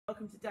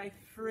welcome to day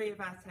 3 of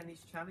our tennis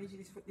challenge.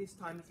 This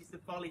time this is the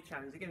volley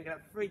challenge. Again, we're going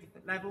to have 3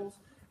 different levels.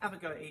 Have a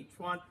go at each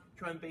one.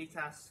 Try and beat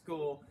our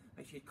score.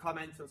 Make sure you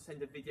comment or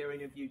send a video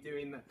in of you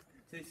doing that.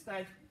 So this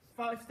stage,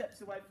 5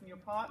 steps away from your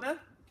partner.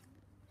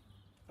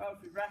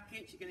 Both with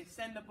rackets. You're going to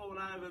send the ball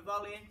over,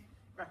 volleying.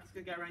 Racket's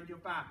going to go around your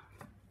back.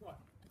 1,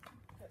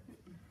 2,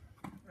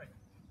 3,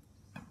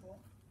 4,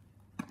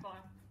 5,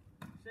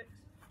 6,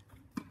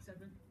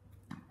 7,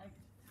 8,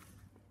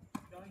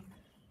 9,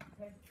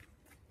 10,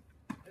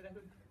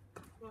 11,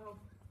 12,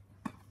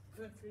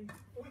 13,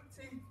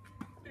 14,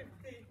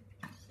 15,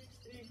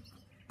 16,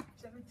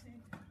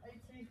 17,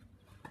 18,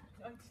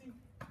 19,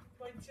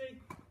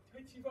 20,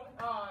 21.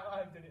 I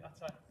haven't done it that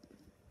time.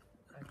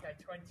 Okay,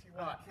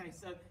 21. Okay,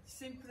 so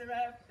simpler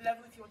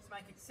level if you want to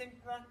make it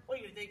simpler. Or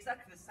you're going to do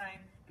exactly the same,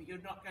 but you're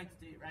not going to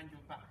do it around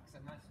your back. So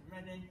nice and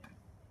ready,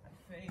 and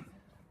feed.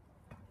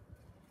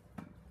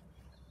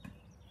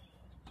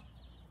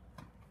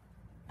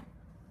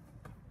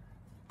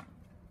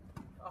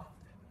 Oh,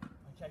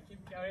 okay,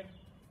 keep going.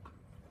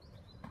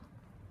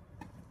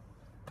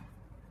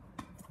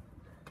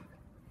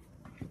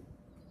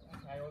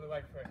 Okay, all the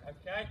way through,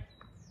 okay?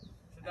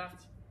 So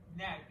that's,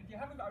 now, if you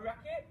haven't got a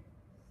racket,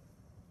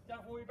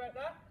 don't worry about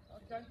that,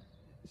 okay?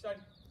 So,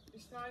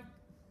 this time,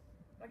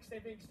 like I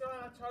said, being still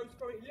on our toes,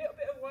 probably a little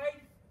bit away,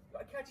 you've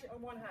got to catch it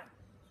on one hand.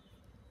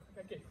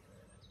 Okay, good.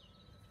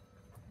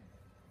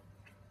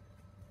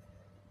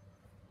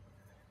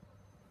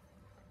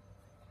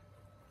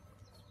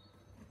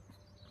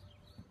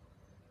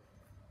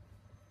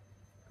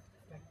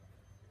 Okay,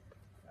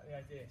 got the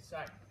idea. So,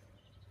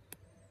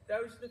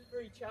 those are the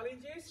 3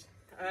 challenges.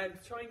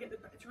 Try and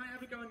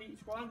have a go on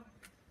each one.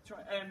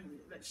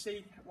 Let's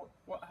see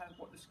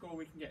what the score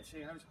we can get.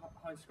 See how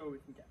high score we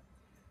can get.